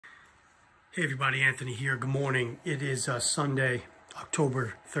Hey everybody, Anthony here. Good morning. It is Sunday,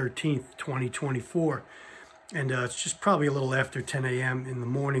 October 13th, 2024. And it's just probably a little after 10 a.m. in the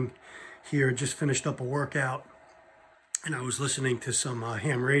morning here. Just finished up a workout and I was listening to some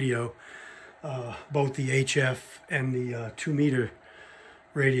ham radio, both the HF and the 2-meter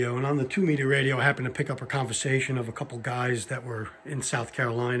radio. And on the 2-meter radio, I happened to pick up a conversation of a couple guys that were in South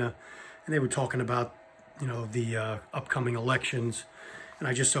Carolina. And they were talking about, the upcoming elections. And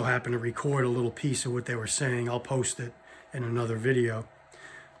I just so happened to record a little piece of what they were saying. I'll post it in another video.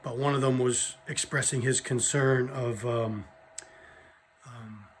 But one of them was expressing his concern of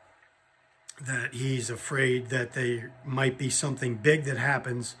that he's afraid that there might be something big that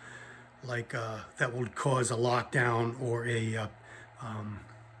happens, like that would cause a lockdown or a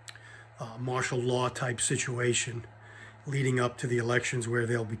martial law type situation leading up to the elections where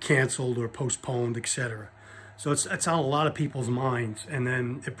they'll be canceled or postponed, etc. So it's on a lot of people's minds. And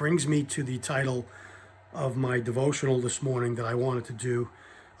then it brings me to the title of my devotional this morning that I wanted to do.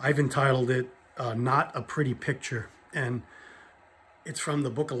 I've entitled it, Not a Pretty Picture. And it's from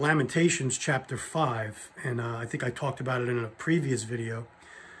the book of Lamentations Chapter 5. And I think I talked about it in a previous video.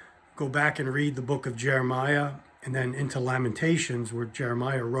 Go back and read the book of Jeremiah and then into Lamentations, where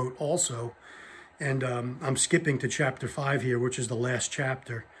Jeremiah wrote also. And I'm skipping to chapter 5 here, which is the last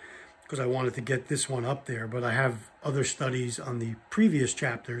chapter, because I wanted to get this one up there, but I have other studies on the previous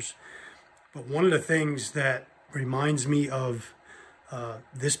chapters. But one of the things that reminds me of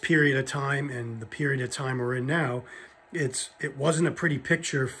this period of time and the period of time we're in now, it wasn't a pretty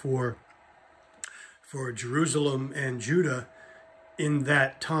picture for Jerusalem and Judah in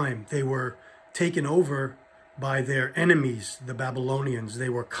that time. They were taken over by their enemies, the Babylonians. They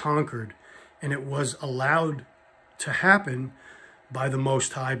were conquered, and it was allowed to happen by the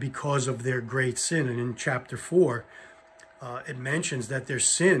Most High because of their great sin. And in chapter 4, it mentions that their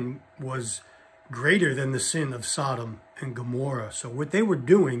sin was greater than the sin of Sodom and Gomorrah. So what they were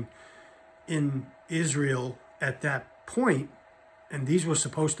doing in Israel at that point, and these were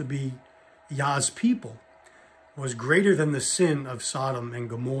supposed to be Yah's people, was greater than the sin of Sodom and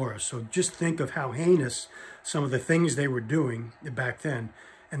Gomorrah. So just think of how heinous some of the things they were doing back then,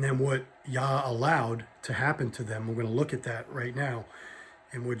 and then what Yah allowed to happen to them. We're going to look at that right now,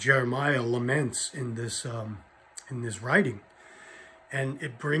 and what Jeremiah laments in this writing. And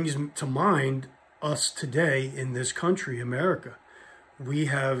it brings to mind us today in this country, America. We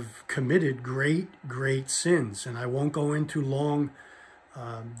have committed great sins, and I won't go into long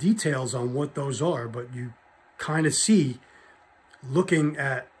details on what those are, but you kind of see, looking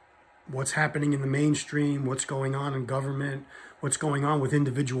at what's happening in the mainstream, what's going on in government, what's going on with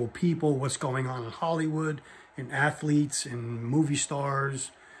individual people, what's going on in Hollywood, in athletes, in movie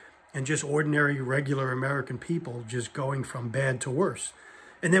stars, and just ordinary, regular American people just going from bad to worse.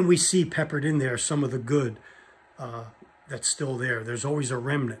 And then we see peppered in there some of the good that's still there. There's always a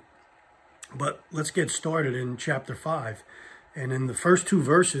remnant. But let's get started in chapter 5. And in the first 2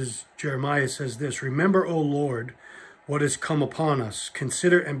 verses, Jeremiah says this: "Remember, O Lord, what has come upon us.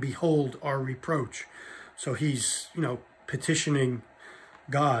 Consider and behold our reproach." So he's, petitioning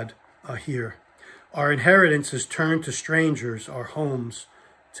God here. "Our inheritance is turned to strangers, our homes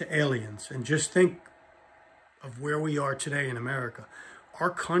to aliens." And just think of where we are today in America. Our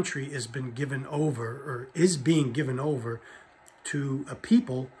country has been given over, or is being given over, to a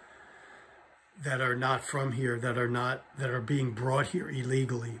people that are not from here, that are being brought here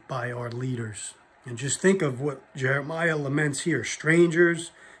illegally by our leaders. And just think of what Jeremiah laments here: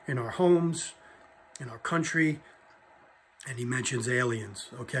 strangers in our homes, in our country, and he mentions aliens,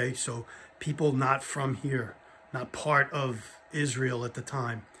 okay? So people not from here, not part of Israel at the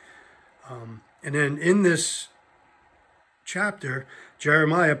time. And then in this chapter,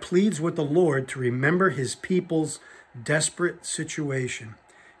 Jeremiah pleads with the Lord to remember his people's desperate situation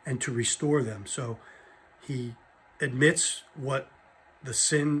and to restore them. So he admits what the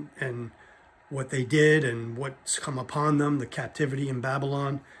sin and what they did and what's come upon them, the captivity in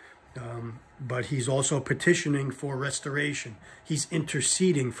Babylon. But he's also petitioning for restoration. He's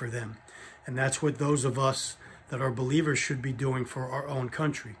interceding for them. And that's what those of us that are believers should be doing for our own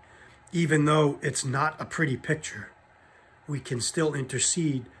country. Even though it's not a pretty picture, we can still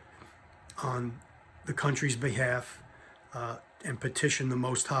intercede on the country's behalf and petition the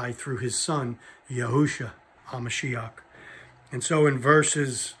Most High through his son, Yahushua HaMashiach. And so in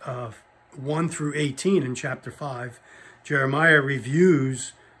verses 1 through 18 in chapter 5, Jeremiah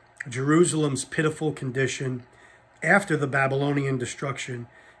reviews Jerusalem's pitiful condition after the Babylonian destruction,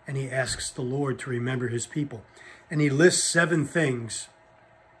 and he asks the Lord to remember his people. And he lists 7 things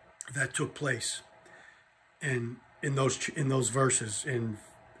that took place in those verses, in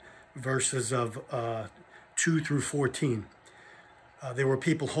verses of 2 through 14. There were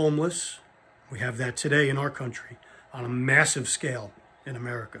people homeless. We have that today in our country on a massive scale in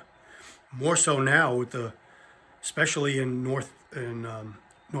America. More so now with especially in North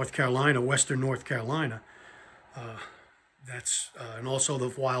Carolina, Western North Carolina. And also the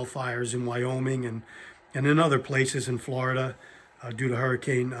wildfires in Wyoming and in other places in Florida due to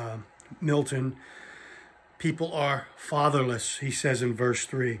Hurricane Milton. People are fatherless, he says in verse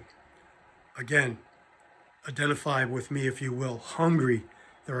 3. Again, identify with me if you will. Hungry.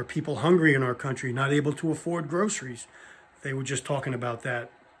 There are people hungry in our country, not able to afford groceries. They were just talking about that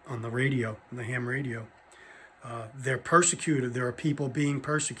on the radio, on the ham radio. They're persecuted. There are people being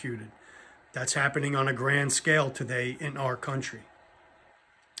persecuted. That's happening on a grand scale today in our country,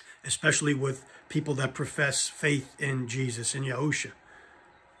 especially with people that profess faith in Jesus, in Yahusha.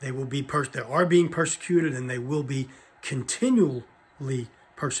 They are being persecuted, and they will be continually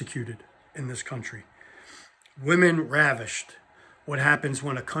persecuted in this country. Women ravished. What happens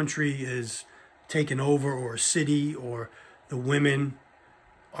when a country is taken over, or a city, or the women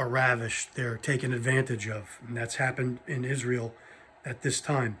are ravished? They're taken advantage of, and that's happened in Israel at this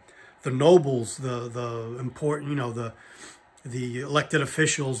time. The nobles, the important, the elected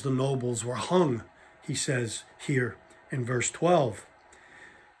officials, the nobles were hung, he says here in verse 12.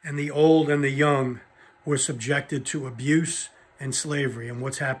 And the old and the young were subjected to abuse and slavery. And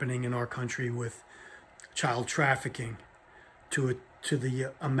what's happening in our country with child trafficking to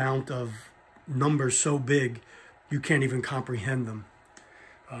the amount of numbers so big you can't even comprehend them.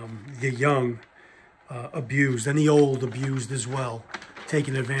 The young abused, and the old abused as well,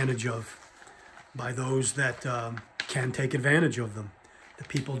 taken advantage of by those that can take advantage of them. The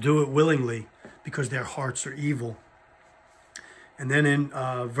people do it willingly because their hearts are evil. And then in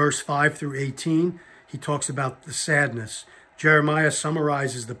verse 5 through 18, he talks about the sadness. Jeremiah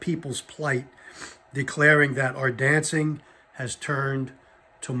summarizes the people's plight, declaring that our dancing has turned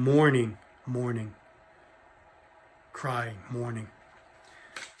to mourning, crying, mourning.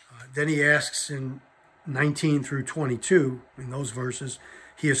 Then he asks in 19 through 22, in those verses,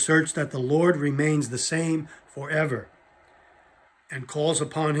 he asserts that the Lord remains the same forever and calls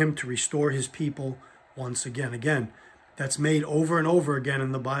upon him to restore his people once again. Again, that's made over and over again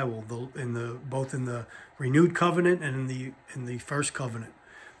in the Bible, both in the renewed covenant and in the first covenant,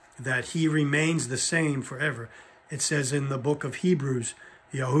 that he remains the same forever. It says in the book of Hebrews,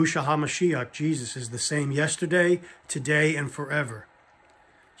 Yahushua HaMashiach, Jesus, is the same yesterday, today, and forever.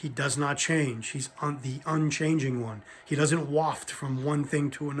 He does not change. He's the unchanging one. He doesn't waft from one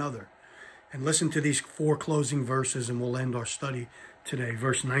thing to another. And listen to these 4 closing verses, and we'll end our study today.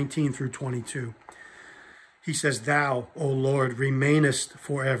 Verse 19 through 22. He says, Thou, O Lord, remainest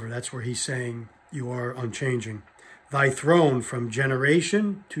forever. That's where he's saying you are unchanging. Thy throne from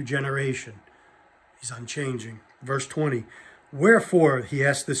generation to generation. He's unchanging. Verse 20. Wherefore, he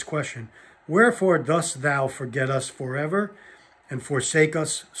asks this question, wherefore dost thou forget us forever and forsake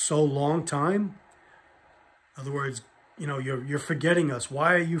us so long time? In other words, you're forgetting us.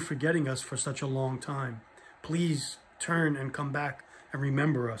 Why are you forgetting us for such a long time? Please turn and come back and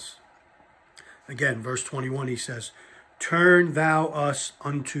remember us. Again, verse 21, he says, Turn thou us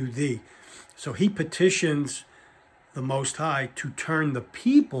unto thee. So he petitions the Most High to turn the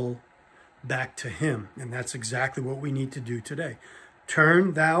people back to him. And that's exactly what we need to do today.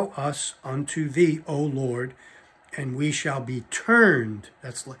 Turn thou us unto thee, O Lord, and we shall be turned.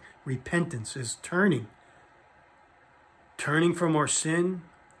 That's like repentance is turning. Turning from our sin,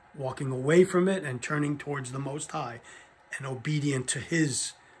 walking away from it, and turning towards the Most High, and obedient to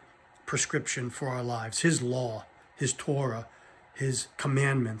his prescription for our lives, his law, his Torah, his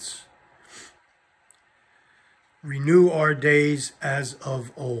commandments. Renew our days as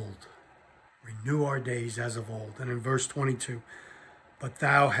of old. Renew our days as of old. And in verse 22, but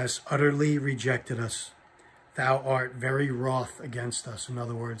thou hast utterly rejected us. Thou art very wroth against us. In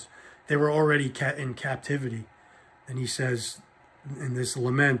other words, they were already in captivity. And he says in this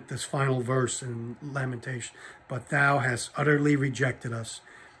lament, this final verse in Lamentations, but thou hast utterly rejected us,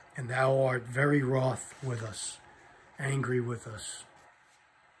 and thou art very wroth with us, angry with us.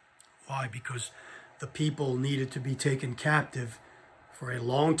 Why? Because the people needed to be taken captive for a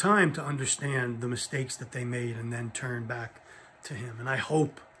long time to understand the mistakes that they made and then turn back to him. And I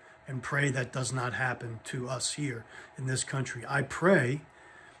hope and pray that does not happen to us here in this country. I pray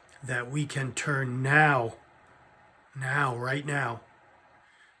that we can turn now, right now,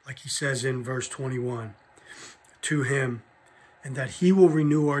 like he says in verse 21, to him, and that he will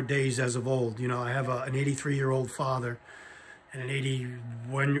renew our days as of old. I have an 83-year-old father and an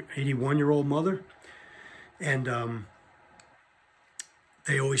 81-year-old mother. And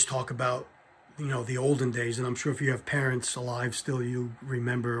they always talk about, the olden days, and I'm sure if you have parents alive still, you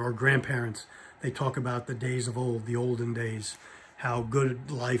remember, or grandparents, they talk about the days of old, the olden days, how good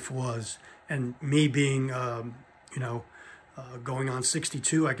life was. And me being, going on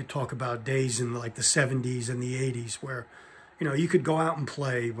 62, I could talk about days in like the 70s and the 80s where, you could go out and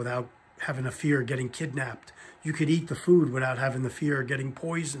play without having a fear of getting kidnapped. You could eat the food without having the fear of getting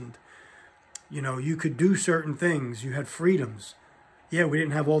poisoned. You could do certain things. You had freedoms. Yeah, we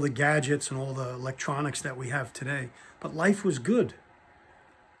didn't have all the gadgets and all the electronics that we have today, but life was good.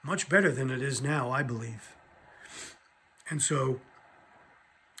 Much better than it is now, I believe. And so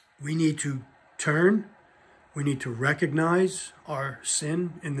we need to turn. We need to recognize our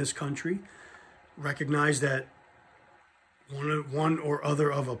sin in this country. Recognize that one or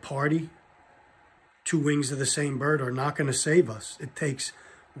other of a party, two wings of the same bird, are not going to save us. It takes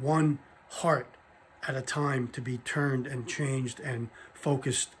one heart at a time to be turned and changed and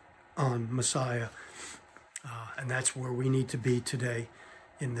focused on Messiah. And that's where we need to be today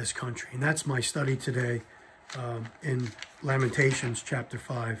in this country. And that's my study today in Lamentations Chapter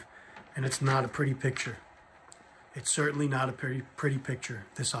 5. And it's not a pretty picture. It's certainly not a pretty picture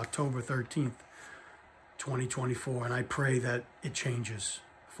this October 13th, 2024. And I pray that it changes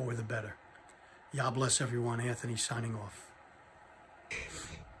for the better. Yah bless everyone. Anthony signing off.